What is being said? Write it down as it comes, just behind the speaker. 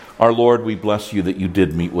Our Lord, we bless you that you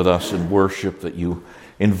did meet with us in worship, that you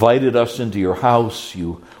invited us into your house,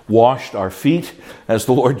 you washed our feet, as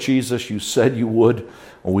the Lord Jesus, you said you would.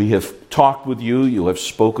 We have talked with you, you have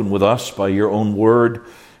spoken with us by your own word,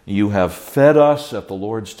 you have fed us at the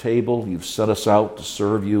Lord's table, you've set us out to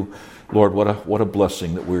serve you. Lord, what a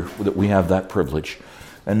blessing that we have that privilege.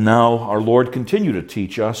 And now, our Lord, continue to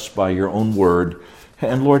teach us by your own word.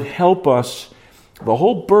 And Lord, help us. The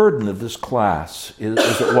whole burden of this class is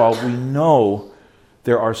that while we know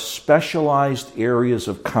there are specialized areas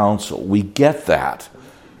of counsel, we get that.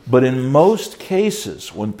 But in most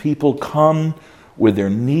cases, when people come with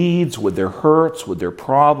their needs, with their hurts, with their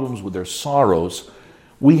problems, with their sorrows,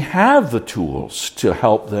 we have the tools to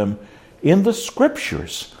help them in the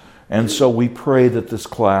Scriptures. And so we pray that this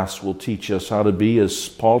class will teach us how to be, as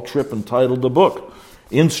Paul Tripp entitled the book,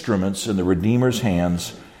 instruments in the Redeemer's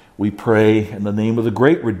hands. We pray in the name of the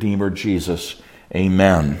great Redeemer, Jesus.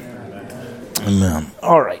 Amen. Amen.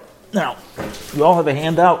 All right. Now, you all have a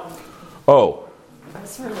handout? Oh.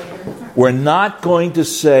 We're not going to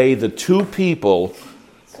say the two people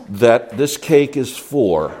that this cake is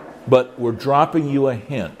for, but we're dropping you a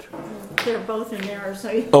hint. They're both in there.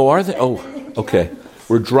 So oh, are they? Oh, okay.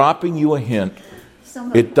 We're dropping you a hint.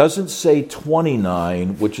 It doesn't say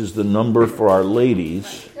 29, which is the number for our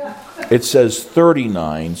ladies. It says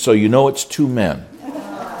 39, so you know it's two men.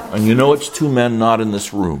 And you know it's two men not in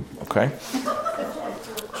this room, okay?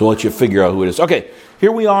 So I'll let you figure out who it is. Okay,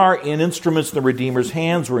 here we are in Instruments in the Redeemer's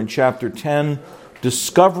Hands. We're in chapter 10,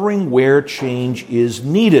 Discovering Where Change is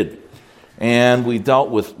Needed. And we dealt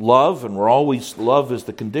with love, and love is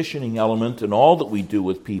the conditioning element in all that we do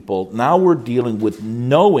with people. Now we're dealing with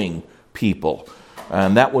knowing people.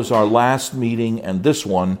 And that was our last meeting and this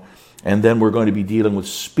one. And then we're going to be dealing with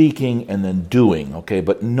speaking and then doing, okay?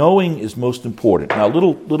 But knowing is most important. Now,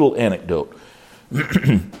 little anecdote.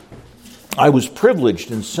 I was privileged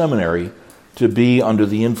in seminary to be under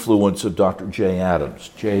the influence of Dr. J. Adams.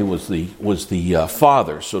 Jay was the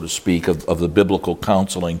father, so to speak, of the biblical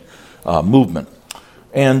counseling movement.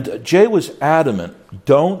 And Jay was adamant,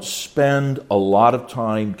 don't spend a lot of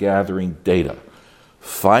time gathering data.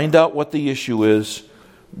 Find out what the issue is,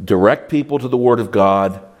 direct people to the Word of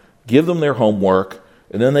God, give them their homework,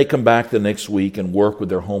 and then they come back the next week and work with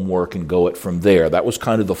their homework and go it from there. That was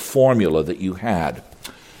kind of the formula that you had.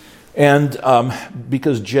 And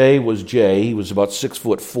because Jay was Jay, he was about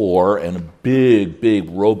 6'4" and a big,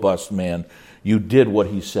 robust man, you did what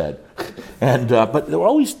he said. And but it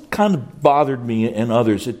always kind of bothered me and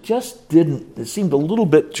others. It seemed a little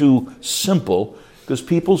bit too simple because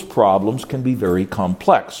people's problems can be very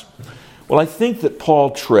complex. Well, I think that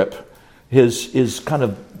Paul Tripp is kind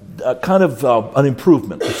of an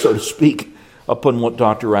improvement, so to speak, upon what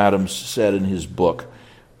Dr. Adams said in his book.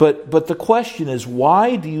 But the question is,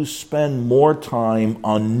 why do you spend more time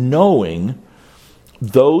on knowing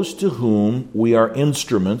those to whom we are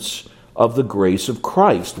instruments of the grace of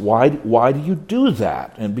Christ? Why do you do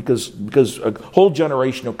that? And because a whole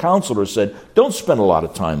generation of counselors said, don't spend a lot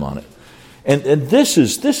of time on it. And this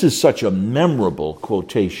is such a memorable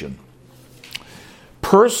quotation.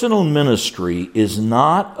 Personal ministry is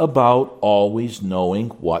not about always knowing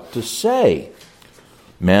what to say.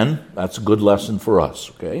 Men, that's a good lesson for us,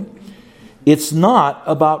 okay? It's not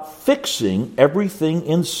about fixing everything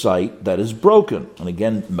in sight that is broken. And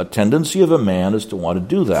again, the tendency of a man is to want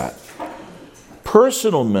to do that.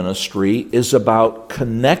 Personal ministry is about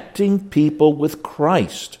connecting people with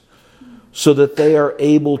Christ so that they are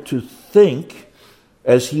able to think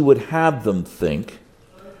as he would have them think,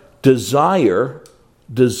 desire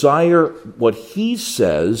what he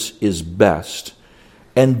says is best,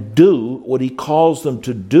 and do what he calls them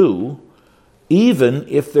to do, even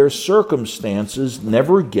if their circumstances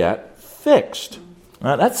never get fixed.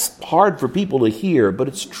 Now, that's hard for people to hear, but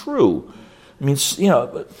it's true. I mean,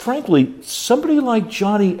 frankly, somebody like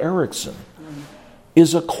Johnny Erickson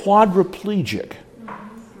is a quadriplegic.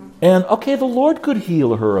 And, okay, the Lord could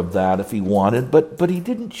heal her of that if he wanted, but he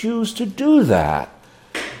didn't choose to do that.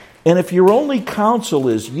 And if your only counsel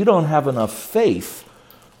is you don't have enough faith,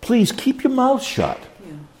 please keep your mouth shut.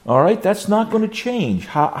 Yeah. All right? That's not going to change.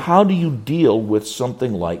 How do you deal with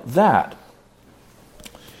something like that?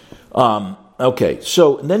 Okay,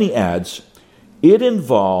 so then he adds, it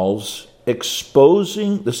involves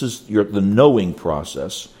exposing, this is the knowing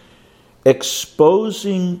process,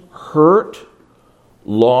 exposing hurt,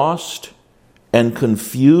 lost, and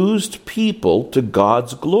confused people to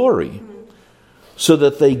God's glory, so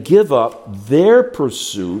that they give up their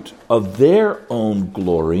pursuit of their own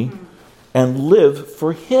glory and live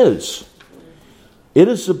for His. It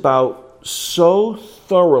is about so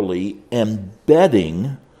thoroughly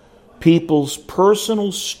embedding people's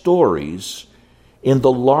personal stories in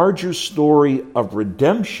the larger story of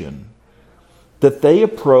redemption, that they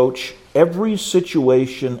approach every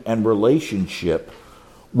situation and relationship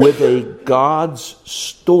with a God's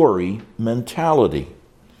story mentality.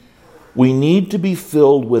 We need to be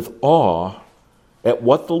filled with awe at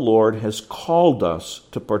what the Lord has called us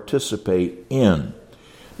to participate in.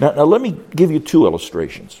 Now let me give you two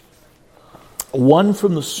illustrations. One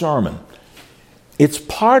from the sermon. It's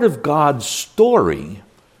part of God's story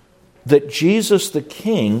that Jesus the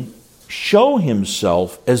King show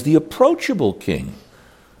himself as the approachable king,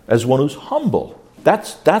 as one who's humble.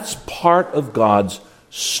 That's part of God's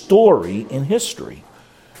story in history.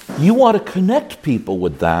 You want to connect people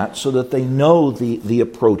with that so that they know the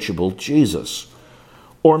approachable Jesus.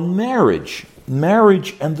 Or marriage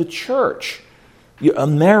and the church. A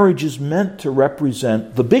marriage is meant to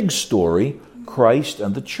represent the big story, Christ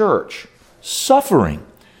and the church. Suffering.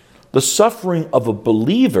 The suffering of a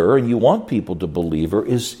believer, and you want people to believe,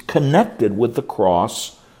 is connected with the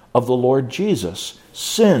cross of the Lord Jesus.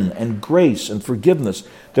 Sin and grace and forgiveness,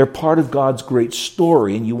 they're part of God's great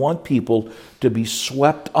story, and you want people to be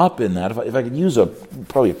swept up in that. If I could use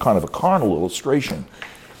probably a kind of a carnal illustration.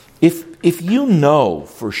 If you know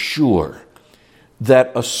for sure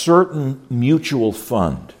that a certain mutual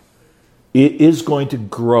fund is going to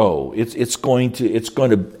grow, it's going to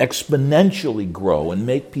exponentially grow and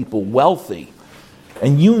make people wealthy,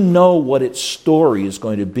 and you know what its story is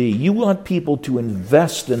going to be, you want people to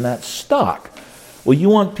invest in that stock. Well, you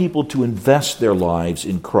want people to invest their lives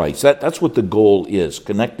in Christ. That's what the goal is,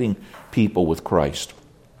 connecting people with Christ.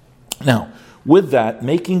 Now, with that,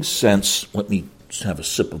 making sense, let me just have a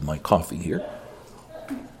sip of my coffee here.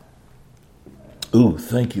 Ooh,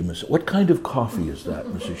 thank you, Miss. What kind of coffee is that,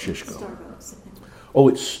 Mrs. Shishko? Starbucks. Oh,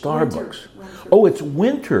 it's Starbucks. Winter. Oh, it's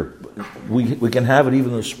winter. We can have it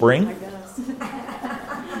even in the spring? I guess.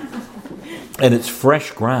 And it's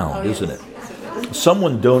fresh ground, isn't it?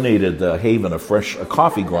 Someone donated Haven a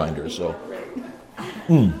coffee grinder, so.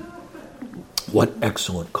 What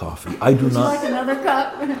excellent coffee. I do Would you not. like another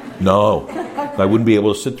cup? No. I wouldn't be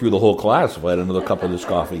able to sit through the whole class if I had another cup of this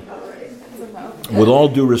coffee. With all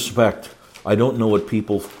due respect, I don't know what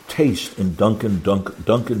people taste in Dunkin'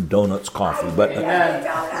 Donuts coffee, but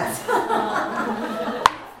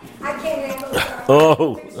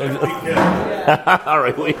oh, all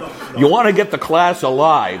right. You want to get the class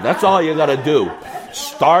alive? That's all you got to do.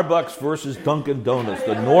 Starbucks versus Dunkin' Donuts,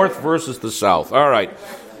 the North versus the South. All right.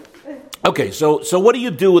 Okay, so what do you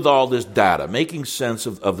do with all this data? Making sense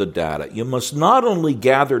of the data. You must not only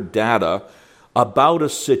gather data about a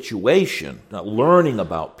situation, learning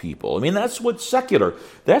about people. I mean, that's where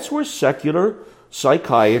secular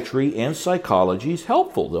psychiatry and psychology is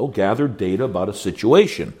helpful. They'll gather data about a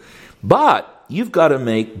situation. But you've got to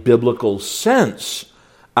make biblical sense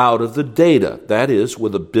out of the data. That is,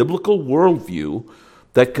 with a biblical worldview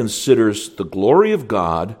that considers the glory of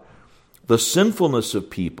God, the sinfulness of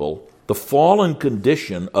people, the fallen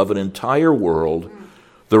condition of an entire world,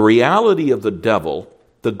 the reality of the devil,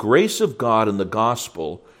 the grace of God in the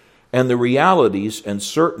gospel, and the realities and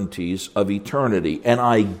certainties of eternity. And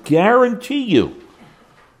I guarantee you,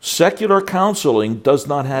 secular counseling does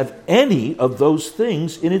not have any of those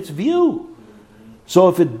things in its view. So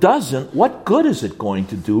if it doesn't, what good is it going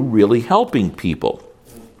to do really helping people?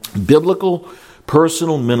 Biblical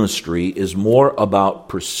personal ministry is more about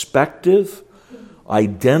perspective,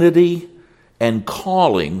 identity, and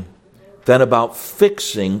calling than about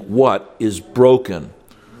fixing what is broken.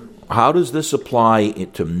 How does this apply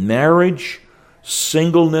to marriage,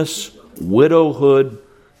 singleness, widowhood,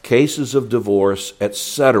 cases of divorce,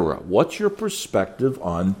 etc.? What's your perspective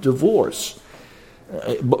on divorce?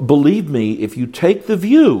 Believe me, if you take the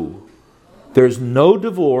view there's no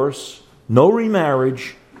divorce, no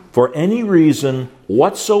remarriage for any reason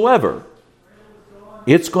whatsoever,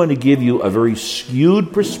 it's going to give you a very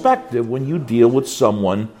skewed perspective when you deal with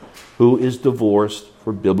someone who is divorced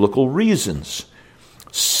for biblical reasons.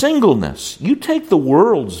 Singleness. You take the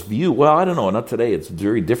world's view. Well, I don't know. Not today. It's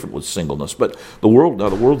very different with singleness. But the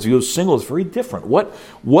world's view of singleness is very different.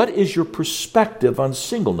 What is your perspective on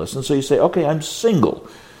singleness? And so you say, okay, I'm single.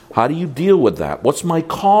 How do you deal with that? What's my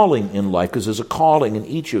calling in life? Because there's a calling in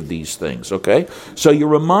each of these things, okay? So you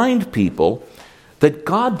remind people that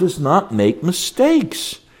God does not make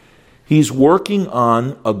mistakes. He's working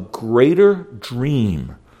on a greater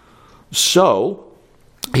dream. So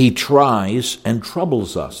he tries and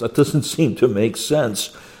troubles us. That doesn't seem to make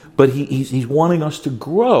sense. But he's wanting us to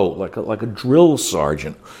grow like a drill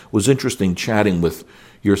sergeant. It was interesting chatting with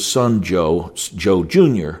your son, Joe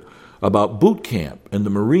Jr., about boot camp in the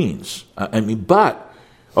Marines. But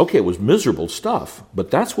Okay, it was miserable stuff, but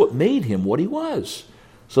that's what made him what he was.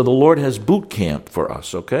 So the Lord has boot camp for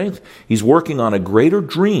us, okay? He's working on a greater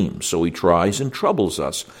dream, so he tries and troubles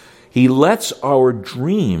us. He lets our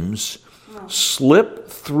dreams slip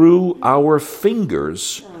through our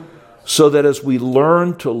fingers so that as we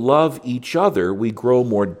learn to love each other, we grow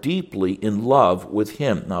more deeply in love with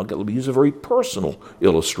him. Now, let me use a very personal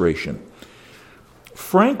illustration.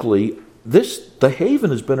 Frankly, the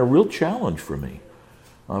Haven has been a real challenge for me.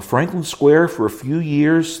 Franklin Square, for a few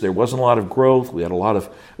years, there wasn't a lot of growth. We had a lot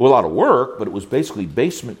of work, but it was basically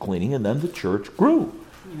basement cleaning, and then the church grew.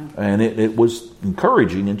 Yeah. And it was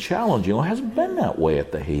encouraging and challenging. It hasn't been that way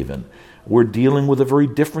at the Haven. We're dealing with a very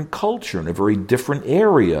different culture in a very different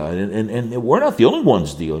area, and we're not the only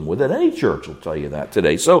ones dealing with it. Any church will tell you that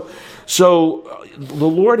today. So the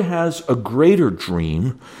Lord has a greater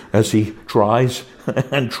dream as he tries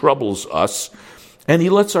and troubles us. And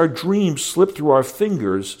he lets our dreams slip through our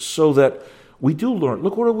fingers so that we do learn.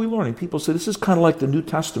 Look, what are we learning? People say this is kind of like the New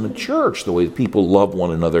Testament church, the way people love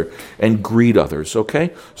one another and greet others,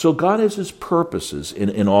 okay? So God has his purposes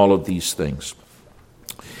in all of these things.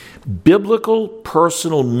 Biblical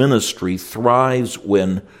personal ministry thrives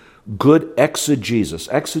when good exegesis,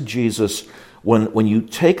 when you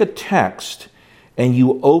take a text and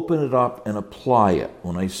you open it up and apply it.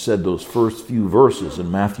 When I said those first few verses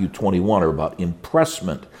in Matthew 21 are about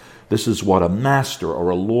impressment, this is what a master or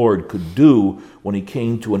a lord could do when he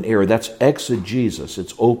came to an area. That's exegesis.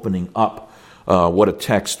 It's opening up what a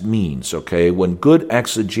text means, okay? When good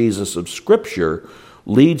exegesis of Scripture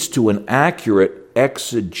leads to an accurate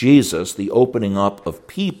exegesis, the opening up of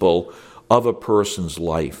people of a person's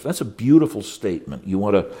life. That's a beautiful statement. You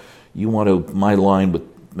want to my line with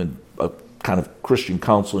a kind of Christian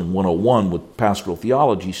counseling 101 with pastoral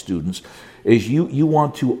theology students is you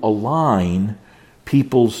want to align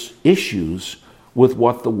people's issues with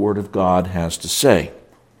what the Word of God has to say.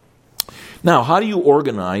 Now, how do you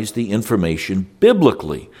organize the information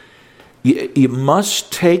biblically? You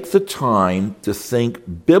must take the time to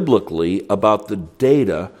think biblically about the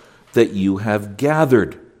data that you have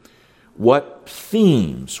gathered. What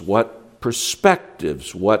themes, what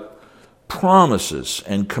perspectives, what promises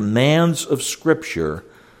and commands of Scripture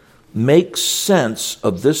make sense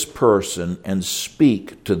of this person and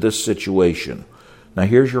speak to this situation. Now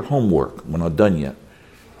here's your homework. We're not done yet.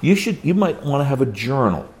 You might want to have a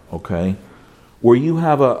journal, okay, where you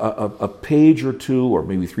have a page or two, or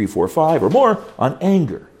maybe 3, 4, 5 or more on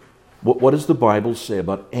anger. What does the Bible say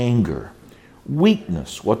about anger?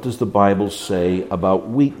 Weakness. What does the Bible say about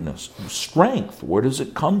weakness? Strength. Where does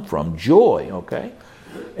it come from? Joy, okay?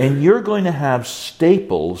 And you're going to have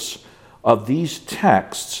staples of these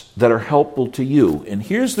texts that are helpful to you. And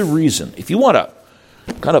here's the reason. If you want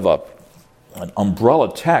an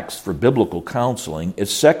umbrella text for biblical counseling,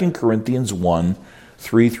 it's 2 Corinthians 1,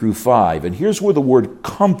 3 through 5. And here's where the word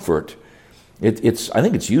comfort, I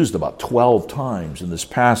think it's used about 12 times in this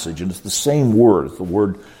passage, and it's the same word. It's the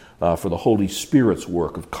word for the Holy Spirit's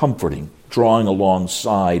work of comforting, drawing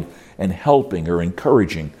alongside and helping or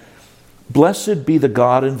encouraging. Blessed be the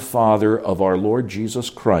God and Father of our Lord Jesus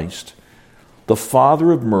Christ, the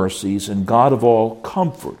Father of mercies and God of all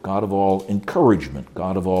comfort, God of all encouragement,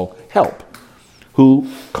 God of all help, who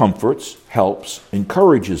comforts, helps,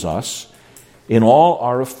 encourages us in all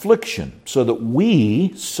our affliction, so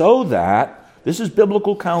that, this is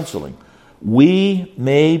biblical counseling, we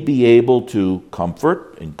may be able to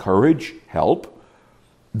comfort, encourage, help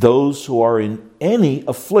those who are in any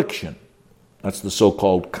affliction. That's the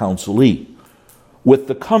so-called counselee. With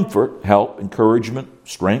the comfort, help, encouragement,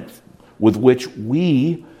 strength, with which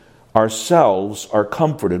we ourselves are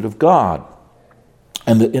comforted of God.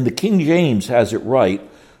 And the King James has it right,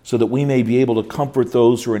 so that we may be able to comfort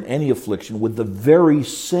those who are in any affliction with the very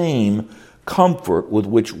same comfort with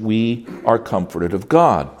which we are comforted of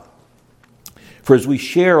God. For as we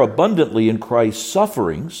share abundantly in Christ's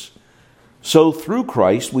sufferings, so through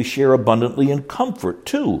Christ we share abundantly in comfort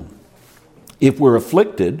too. If we're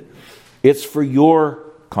afflicted, it's for your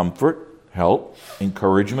comfort, help,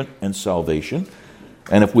 encouragement, and salvation.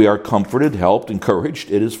 And if we are comforted, helped,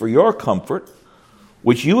 encouraged, it is for your comfort,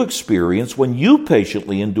 which you experience when you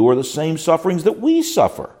patiently endure the same sufferings that we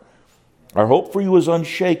suffer. Our hope for you is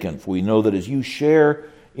unshaken, for we know that as you share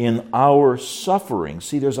in our suffering,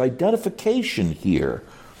 see, there's identification here,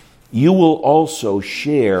 you will also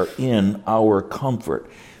share in our comfort.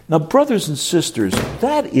 Now, brothers and sisters,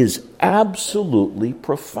 that is absolutely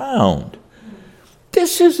profound.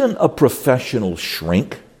 This isn't a professional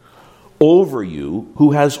shrink over you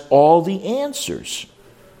who has all the answers.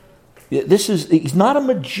 He's not a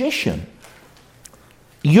magician.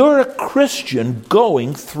 You're a Christian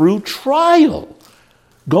going through trial,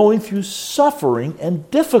 going through suffering and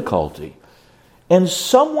difficulty. And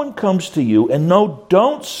someone comes to you, and no,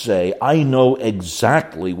 don't say, I know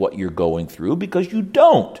exactly what you're going through, because you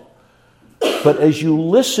don't. But as you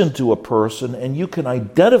listen to a person and you can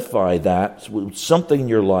identify that with something in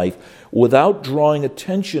your life without drawing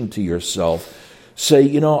attention to yourself,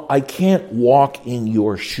 say, I can't walk in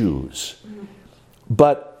your shoes.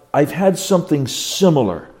 But I've had something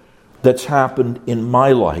similar that's happened in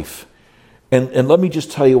my life. And let me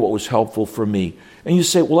just tell you what was helpful for me. And you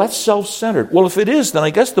say, well, that's self-centered. Well, if it is, then I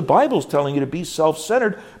guess the Bible's telling you to be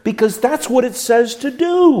self-centered, because that's what it says to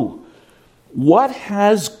do. What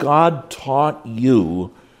has God taught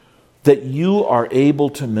you that you are able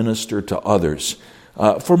to minister to others?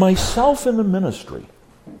 For myself in the ministry,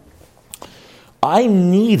 I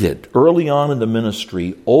needed, early on in the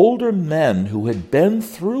ministry, older men who had been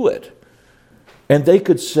through it. And they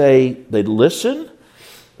could say, they'd listen,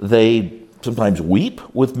 they'd sometimes weep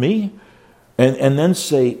with me, and then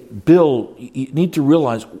say, Bill, you need to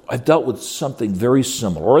realize I've dealt with something very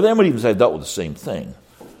similar. Or they might even say I've dealt with the same thing.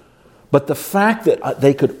 But the fact that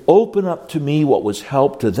they could open up to me what was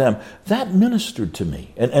help to them, that ministered to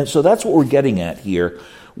me. And so that's what we're getting at here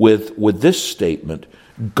with this statement.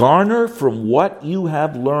 Garner from what you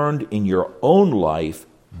have learned in your own life,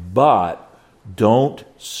 but don't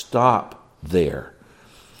stop there.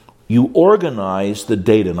 You organize the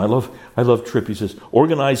data. And I love Tripp. He says,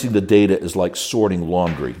 organizing the data is like sorting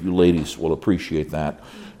laundry. You ladies will appreciate that.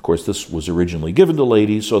 Of course, this was originally given to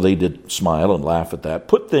ladies, so they did smile and laugh at that.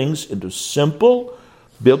 Put things into simple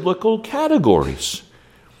biblical categories.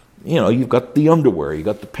 You've got the underwear, you've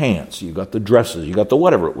got the pants, you've got the dresses, you've got the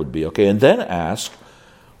whatever it would be, okay? And then ask,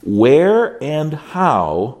 where and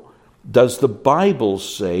how does the Bible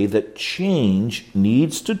say that change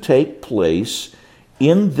needs to take place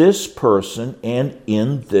in this person and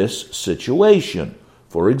in this situation?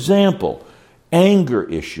 For example, anger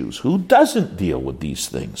issues. Who doesn't deal with these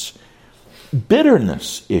things?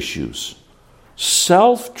 Bitterness issues.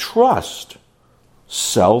 Self-trust.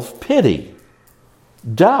 Self-pity.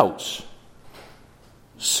 Doubts.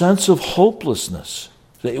 Sense of hopelessness.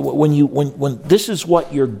 When this is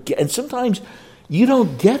what you're getting, and sometimes you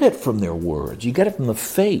don't get it from their words. You get it from the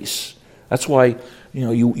face. That's why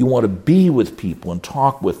you want to be with people and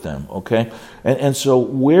talk with them, okay? And so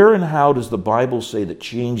where and how does the Bible say that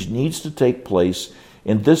change needs to take place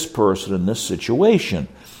in this person, in this situation?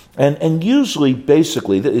 And usually,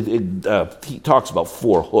 basically, he talks about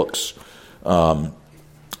 4 hooks.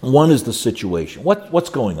 One is the situation.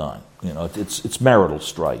 What's going on? It's marital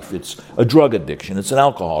strife. It's a drug addiction. It's an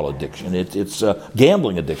alcohol addiction. It's a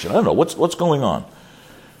gambling addiction. I don't know. What's going on?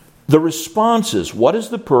 The response is, what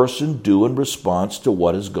does the person do in response to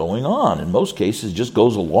what is going on? In most cases, just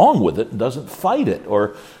goes along with it and doesn't fight it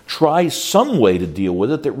or tries some way to deal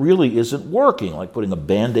with it that really isn't working, like putting a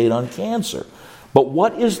Band-Aid on cancer. But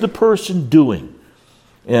what is the person doing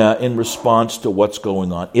in response to what's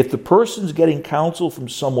going on? If the person's getting counsel from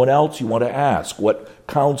someone else, you want to ask, what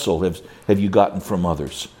counsel have you gotten from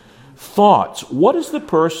others? Thoughts. What does the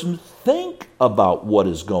person think about what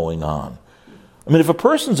is going on? I mean, if a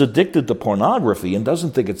person's addicted to pornography and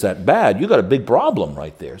doesn't think it's that bad, you've got a big problem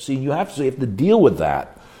right there. See, you have to deal with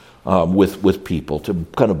that with people to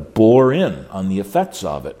kind of bore in on the effects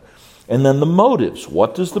of it. And then the motives.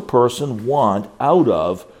 What does the person want out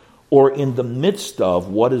of or in the midst of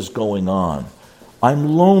what is going on? I'm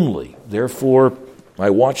lonely, therefore I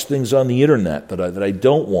watch things on the internet that I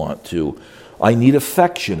don't want to. I need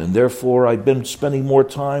affection, and therefore I've been spending more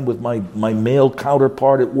time with my male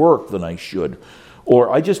counterpart at work than I should.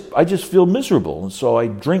 Or I just feel miserable, and so I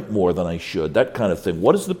drink more than I should, that kind of thing.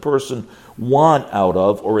 What does the person want out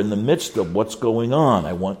of or in the midst of what's going on?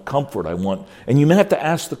 I want comfort, and you may have to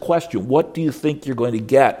ask the question, what do you think you're going to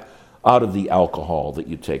get out of the alcohol that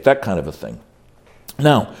you take? That kind of a thing.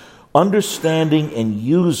 Now, understanding and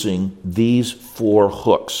using these 4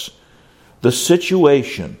 hooks. The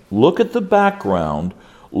situation, look at the background,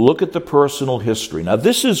 look at the personal history. Now,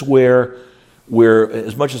 this is where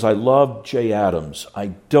as much as I love Jay Adams, I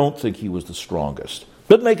don't think he was the strongest.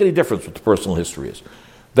 Doesn't make any difference what the personal history is.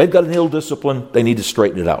 They've got an ill discipline, they need to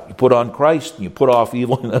straighten it out. You put on Christ, and you put off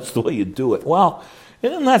evil, and that's the way you do it. Well,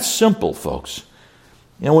 isn't that simple, folks?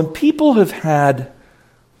 When people have had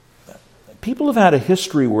a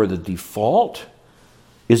history where the default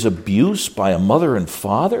is abuse by a mother and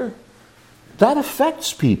father, that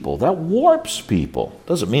affects people, that warps people.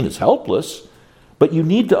 Doesn't mean it's helpless, but you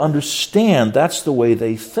need to understand that's the way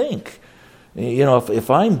they think.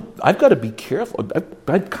 If I've got to be careful. I've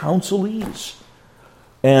had counselees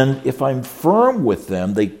And if I'm firm with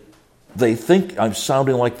them, they think I'm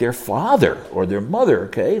sounding like their father or their mother,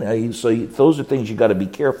 okay? So those are things you got to be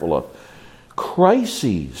careful of.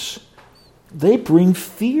 Crises, they bring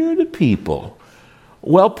fear to people.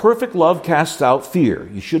 Well, perfect love casts out fear.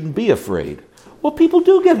 You shouldn't be afraid. Well, people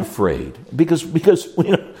do get afraid because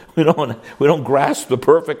we don't grasp the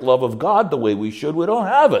perfect love of God the way we should. We don't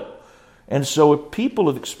have it. And so if people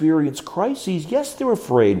have experienced crises, yes, they're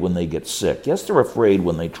afraid when they get sick. Yes, they're afraid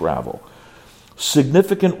when they travel.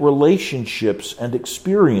 Significant relationships and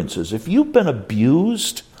experiences. If you've been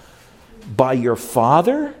abused by your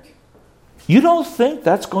father, you don't think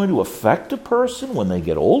that's going to affect a person when they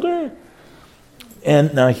get older?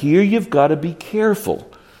 And now here you've got to be careful.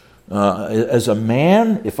 As a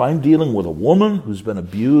man, if I'm dealing with a woman who's been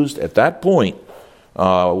abused at that point,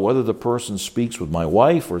 whether the person speaks with my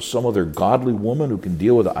wife or some other godly woman who can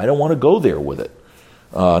deal with it, I don't want to go there with it.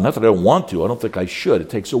 Not that I don't want to. I don't think I should. It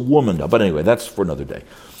takes a woman to. But anyway, that's for another day.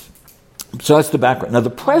 So that's the background. Now the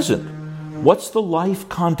present, what's the life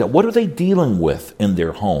content? What are they dealing with in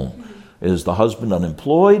their home? Is the husband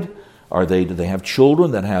unemployed? Do they have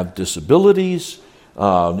children that have disabilities?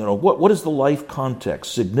 What is the life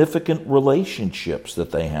context? Significant relationships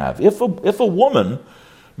that they have. If a woman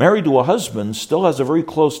married to a husband still has a very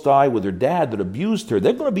close tie with her dad that abused her,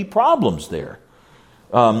 there are going to be problems there.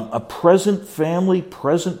 A present family,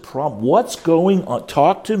 present problem. What's going on?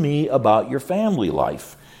 Talk to me about your family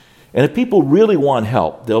life. And if people really want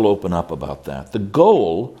help, they'll open up about that. The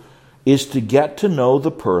goal is to get to know the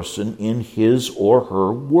person in his or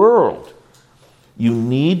her world. You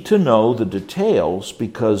need to know the details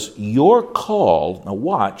because your call, now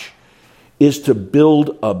watch, is to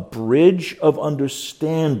build a bridge of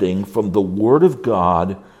understanding from the Word of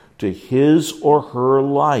God to his or her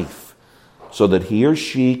life so that he or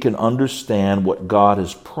she can understand what God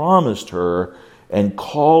has promised her and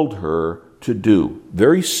called her to do.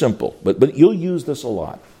 Very simple, but you'll use this a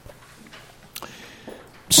lot.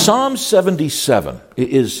 Psalm 77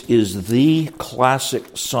 is the classic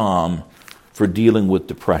psalm for dealing with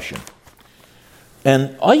depression.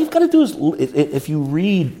 And all you've got to do is, if you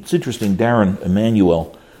read, it's interesting, Darren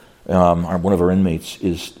Emanuel, one of our inmates,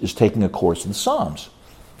 is taking a course in Psalms.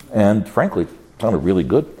 And frankly, it sounded really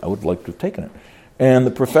good. I would like to have taken it. And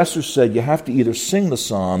the professor said you have to either sing the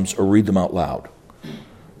Psalms or read them out loud.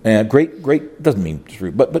 And great, doesn't mean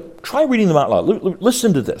true, but try reading them out loud.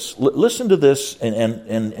 Listen to this. Listen to this,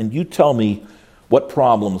 and you tell me what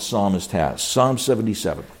problem the psalmist has. Psalm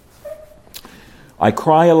 77. I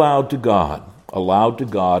cry aloud to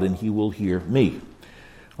God, and he will hear me.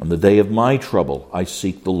 On the day of my trouble, I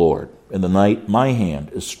seek the Lord. In the night, my hand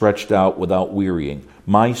is stretched out without wearying.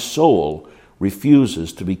 My soul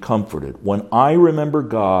refuses to be comforted. When I remember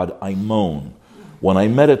God, I moan. When I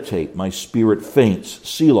meditate, my spirit faints.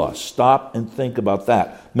 Selah, stop and think about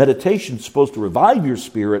that. Meditation is supposed to revive your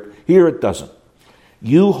spirit. Here it doesn't.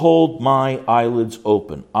 You hold my eyelids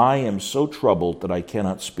open. I am so troubled that I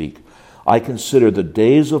cannot speak. I consider the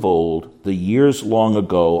days of old, the years long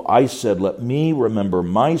ago. I said, let me remember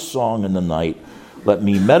my song in the night. Let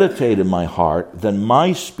me meditate in my heart. Then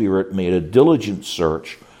my spirit made a diligent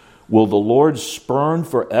search. Will the Lord spurn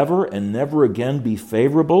forever and never again be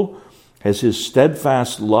favorable? Has his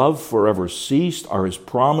steadfast love forever ceased? Are his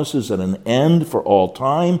promises at an end for all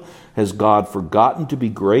time? Has God forgotten to be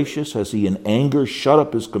gracious? Has he in anger shut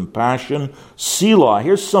up his compassion? Selah.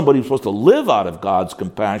 Here's somebody who's supposed to live out of God's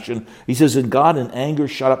compassion. He says, and God in anger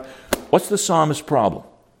shut up. What's the psalmist's problem?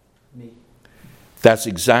 Me. That's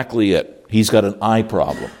exactly it. He's got an I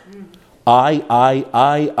problem.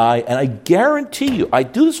 I. And I guarantee you, I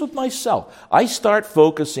do this with myself. I start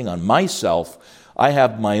focusing on myself. I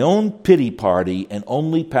have my own pity party, and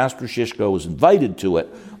only Pastor Shishko is invited to it.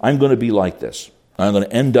 I'm going to be like this. I'm going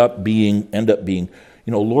to end up being,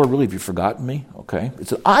 Lord, really, have you forgotten me? Okay.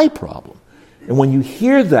 It's an I problem. And when you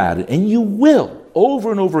hear that, and you will,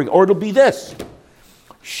 over and over again, or it'll be this.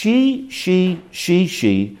 She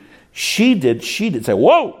did. Say,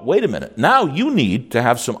 whoa, wait a minute. Now you need to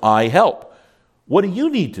have some I help. What do you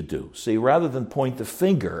need to do? See, rather than point the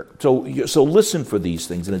finger. So listen for these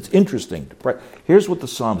things, and it's interesting. Here's what the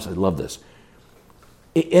psalmist, I love this.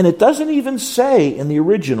 And it doesn't even say in the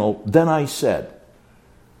original, then I said.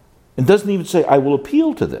 It doesn't even say, I will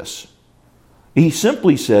appeal to this. He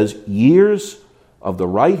simply says, years of the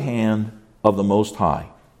right hand of the Most High.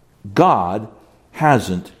 God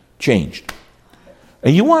hasn't changed.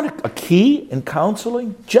 And you want a key in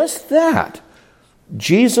counseling? Just that.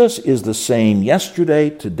 Jesus is the same yesterday,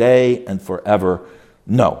 today, and forever.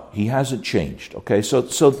 No, he hasn't changed. Okay, so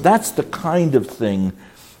that's the kind of thing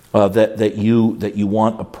that you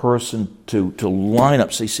want a person to line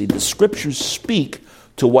up. Say, see, the Scriptures speak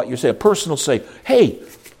to what you're saying. A person will say, hey,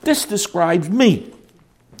 this describes me.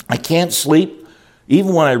 I can't sleep.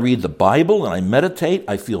 Even when I read the Bible and I meditate,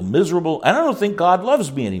 I feel miserable, and I don't think God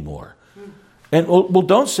loves me anymore. And well,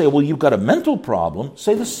 don't say, well, you've got a mental problem.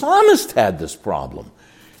 Say the psalmist had this problem.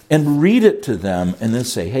 And read it to them and then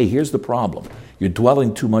say, hey, here's the problem. You're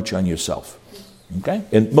dwelling too much on yourself. Okay?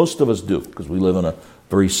 And most of us do, because we live in a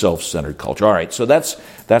very self-centered culture. All right, so that's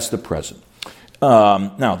the present.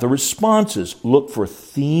 Now, the responses look for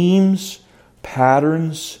themes,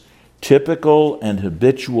 patterns, typical and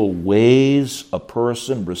habitual ways a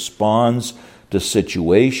person responds to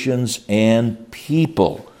situations and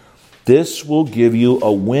people. This will give you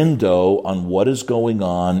a window on what is going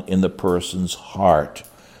on in the person's heart.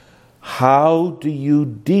 How do you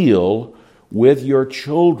deal with your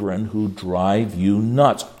children who drive you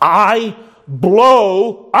nuts? I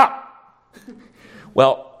blow up.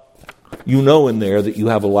 Well, you know in there that you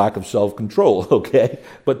have a lack of self-control, okay?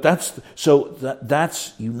 But that's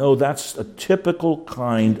a typical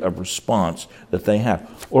kind of response that they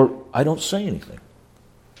have. Or, I don't say anything.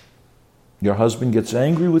 Your husband gets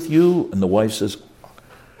angry with you, and the wife says,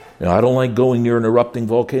 I don't like going near an erupting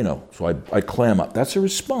volcano, so I clam up. That's a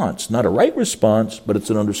response. Not a right response, but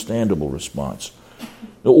it's an understandable response.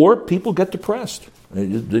 Or people get depressed.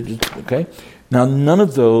 Okay? Now, none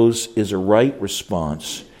of those is a right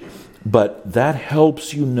response, but that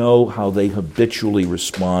helps you know how they habitually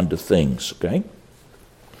respond to things, okay?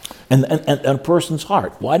 And a person's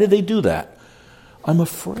heart. Why do they do that? I'm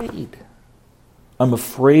afraid. I'm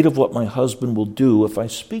afraid of what my husband will do if I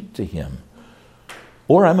speak to him.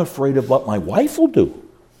 Or I'm afraid of what my wife will do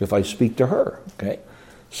if I speak to her, okay?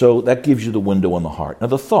 So that gives you the window on the heart. Now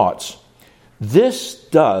the thoughts. This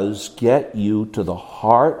does get you to the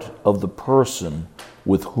heart of the person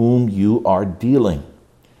with whom you are dealing.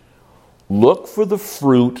 Look for the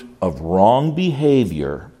fruit of wrong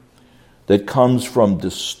behavior that comes from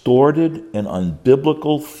distorted and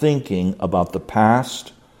unbiblical thinking about the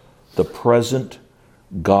past, the present,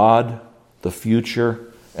 God, the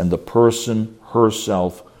future, and the person,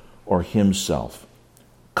 herself, or himself.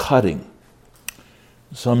 Cutting.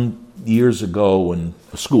 Some years ago in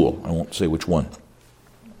a school, I won't say which one,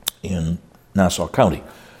 in Nassau County,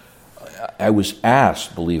 I was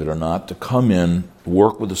asked, believe it or not, to come in,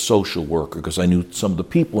 work with a social worker, because I knew some of the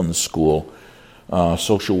people in the school.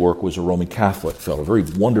 Social work was a Roman Catholic fellow, a very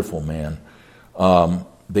wonderful man.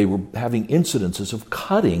 They were having incidences of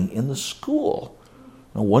cutting in the school.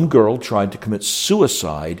 Now, one girl tried to commit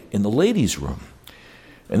suicide in the ladies' room.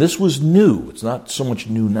 And this was new. It's not so much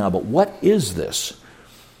new now, but what is this?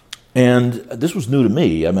 And this was new to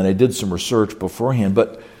me. I mean, I did some research beforehand,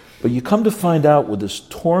 but you come to find out with this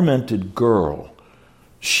tormented girl,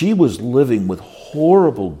 she was living with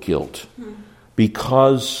horrible guilt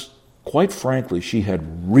because, quite frankly, she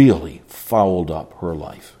had really fouled up her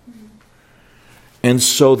life. And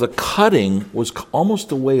so the cutting was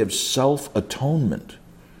almost a way of self-atonement.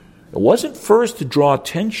 It wasn't first to draw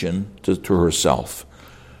attention to herself,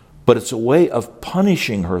 but it's a way of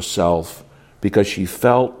punishing herself because she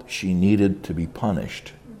felt she needed to be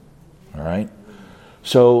punished. All right?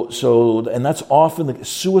 So, and that's often the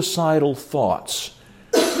suicidal thoughts.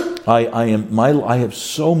 I have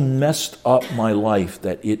so messed up my life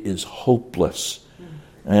that it is hopeless.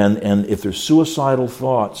 And if there's suicidal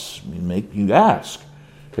thoughts, you ask,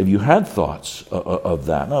 have you had thoughts of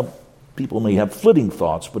that? Now, people may have flitting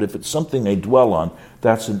thoughts, but if it's something they dwell on,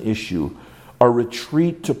 that's an issue. A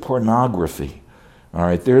retreat to pornography. All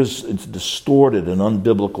right, it's distorted and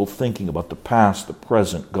unbiblical thinking about the past, the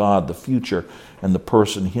present, God, the future, and the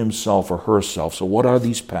person himself or herself. So what are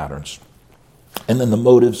these patterns? And then the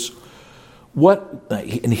motives.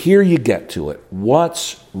 And here you get to it.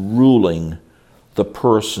 What's ruling the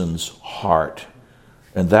person's heart?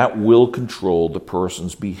 And that will control the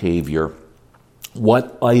person's behavior.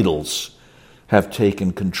 What idols have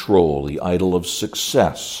taken control? The idol of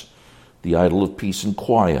success, the idol of peace and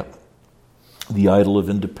quiet, the idol of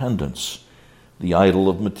independence, the idol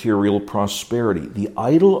of material prosperity, the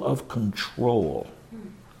idol of control.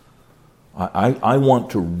 I want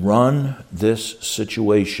to run this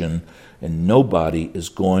situation, and nobody is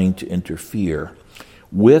going to interfere.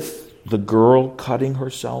 With the girl cutting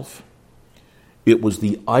herself, it was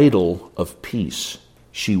the idol of peace.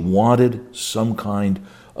 She wanted some kind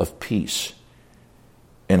of peace.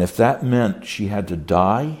 And if that meant she had to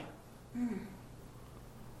die,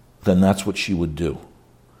 then that's what she would do.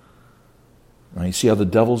 Now, you see how the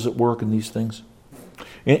devil's at work in these things?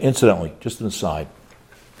 Incidentally, just an aside.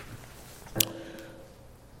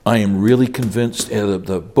 I am really convinced,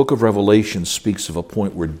 the book of Revelation speaks of a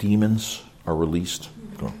point where demons are released.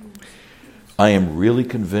 I am really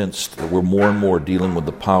convinced that we're more and more dealing with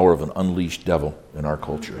the power of an unleashed devil in our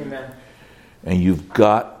culture. Amen. And you've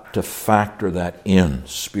got to factor that in,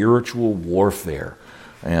 spiritual warfare.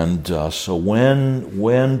 And so well,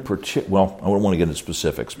 I don't want to get into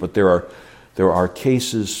specifics, but there are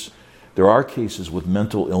cases with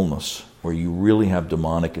mental illness where you really have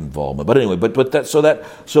demonic involvement. But anyway,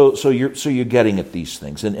 so you're getting at these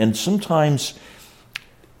things, and sometimes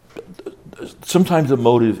the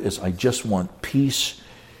motive is I just want peace.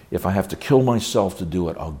 If I have to kill myself to do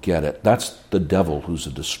it, I'll get it. That's the devil who's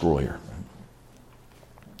a destroyer.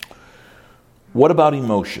 What about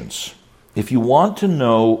emotions? If you want to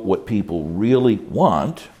know what people really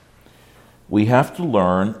want, we have to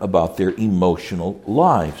learn about their emotional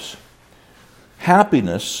lives.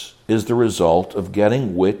 Happiness is the result of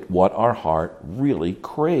getting what our heart really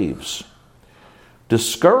craves.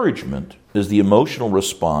 Discouragement is the emotional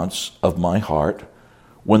response of my heart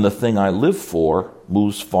when the thing I live for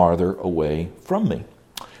moves farther away from me.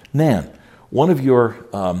 Nan, one of your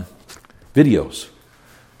videos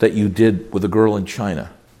that you did with a girl in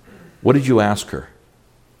China, what did you ask her?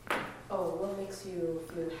 Oh, what makes you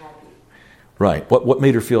feel happy? Right. What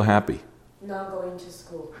made her feel happy? Not going to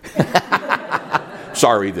school.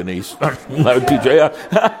 Sorry, Denise. TJ.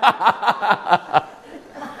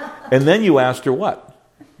 And then you asked her what?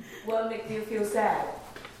 What makes you feel sad?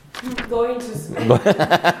 Going to school.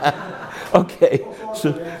 Okay.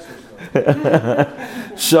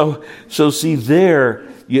 So see there,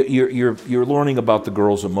 you're learning about the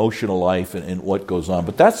girl's emotional life and what goes on.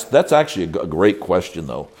 But that's actually a great question,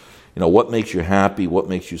 though. You know, what makes you happy? What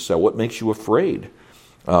makes you sad? What makes you afraid?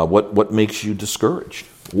 What makes you discouraged?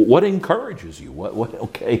 What encourages you?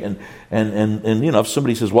 Okay, and you know, if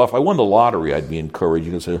somebody says, "Well, if I won the lottery, I'd be encouraged,"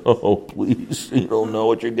 you can say, "Oh, please, you don't know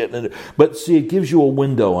what you're getting into." But see, it gives you a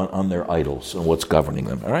window on their idols and what's governing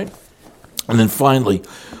them. All right, and then finally,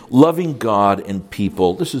 loving God and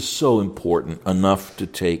people. This is so important enough to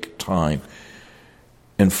take time.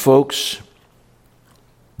 And folks,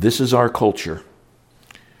 this is our culture.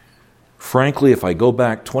 Frankly, if I go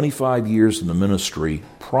back 25 years in the ministry,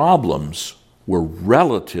 problems were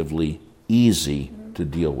relatively easy to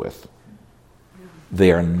deal with.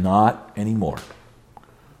 They are not anymore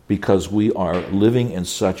because we are living in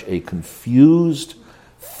such a confused,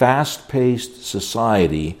 fast-paced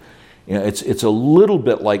society. You know, it's a little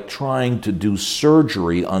bit like trying to do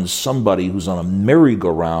surgery on somebody who's on a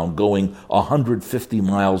merry-go-round going 150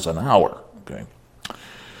 miles an hour. Okay.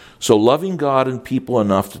 So loving God and people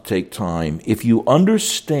enough to take time. If you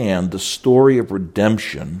understand the story of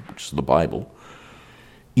redemption, which is the Bible,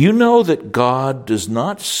 you know that God does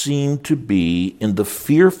not seem to be in the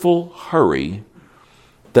fearful hurry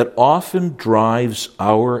that often drives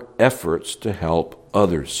our efforts to help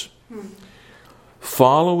others.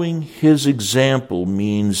 Following His example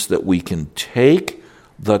means that we can take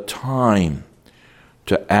the time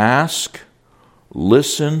to ask,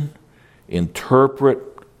 listen, interpret,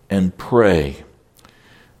 and pray.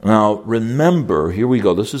 Now, remember, here we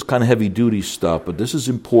go. This is kind of heavy-duty stuff, but this is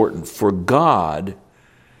important. For God,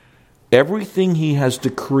 everything He has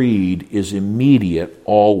decreed is immediate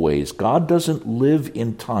always. God doesn't live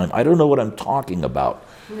in time. I don't know what I'm talking about,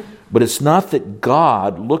 but it's not that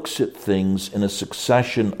God looks at things in a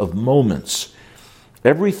succession of moments.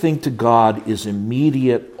 Everything to God is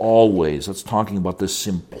immediate always. That's talking about the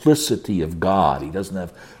simplicity of God. He doesn't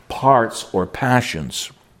have parts or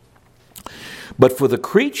passions. But for the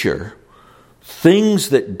creature, things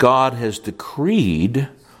that God has decreed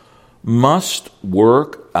must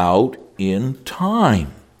work out in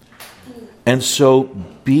time. And so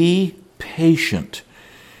be patient.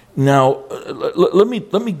 Now, let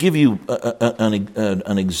me give you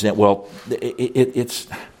an example. Well, it's,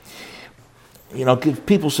 you know,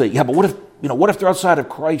 people say, yeah, but what if they're outside of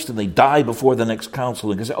Christ and they die before the next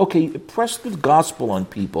council? And say, okay, press the gospel on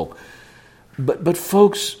people. But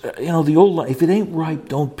folks, you know, the old line, if it ain't ripe,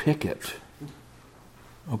 don't pick it.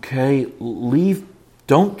 Okay?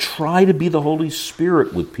 Don't try to be the Holy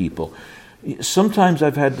Spirit with people. Sometimes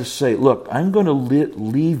I've had to say, look, I'm going to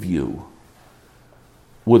leave you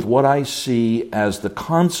with what I see as the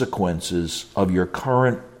consequences of your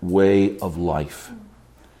current way of life.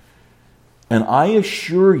 And I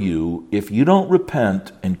assure you, if you don't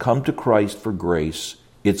repent and come to Christ for grace,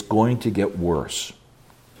 it's going to get worse.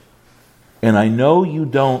 And I know you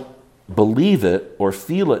don't believe it or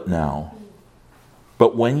feel it now,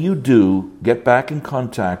 but when you do, get back in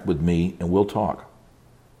contact with me and we'll talk.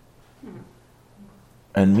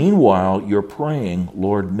 And meanwhile, you're praying,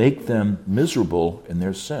 Lord, make them miserable in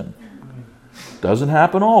their sin. Doesn't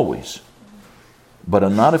happen always. But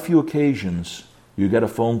on not a few occasions, you get a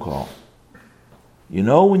phone call. You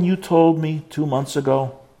know when you told me 2 months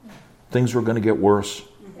ago things were going to get worse?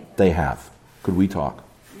 They have. Could we talk?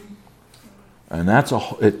 And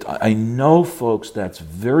I know, folks, that's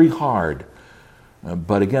very hard.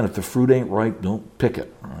 But again, if the fruit ain't ripe, don't pick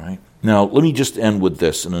it. All right. Now, let me just end with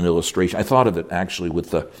this in an illustration. I thought of it actually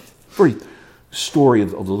with the very story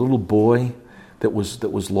of the little boy that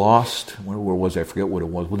was lost. Where was I? I forget what it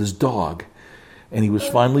was. With his dog, and he was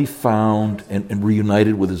finally found and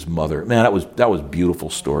reunited with his mother. Man, that was a beautiful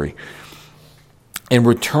story. In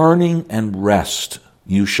returning and rest,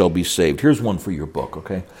 you shall be saved. Here's one for your book.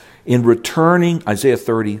 Okay. In returning, Isaiah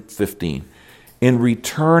 30:15. In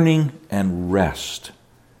returning and rest,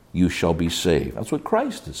 you shall be saved. That's what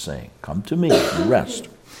Christ is saying. Come to me and rest.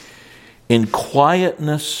 In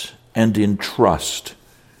quietness and in trust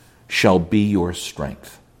shall be your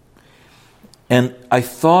strength. And I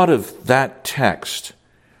thought of that text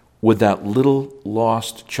with that little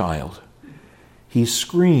lost child. He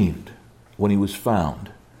screamed when he was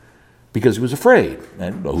found because he was afraid. I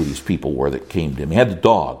don't know who these people were that came to him. He had the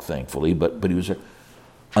dog, thankfully, but he was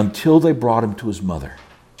until they brought him to his mother.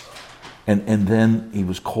 And then he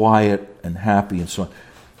was quiet and happy and so on.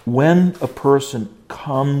 When a person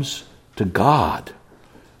comes to God,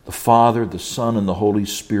 the Father, the Son, and the Holy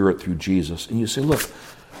Spirit through Jesus, and you say, look,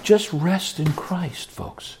 just rest in Christ,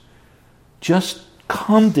 folks. Just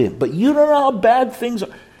come to Him. But you don't know how bad things are.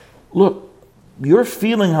 Look, your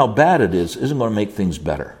feeling how bad it is isn't going to make things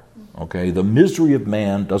better. Okay? The misery of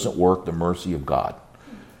man doesn't work the mercy of God.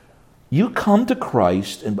 You come to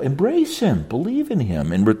Christ and embrace Him, believe in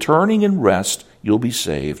Him. In returning and rest, you'll be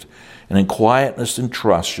saved. And in quietness and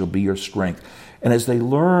trust shall be your strength. And as they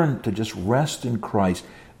learn to just rest in Christ,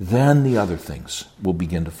 then the other things will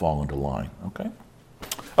begin to fall into line. Okay?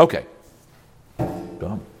 Okay.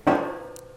 Done.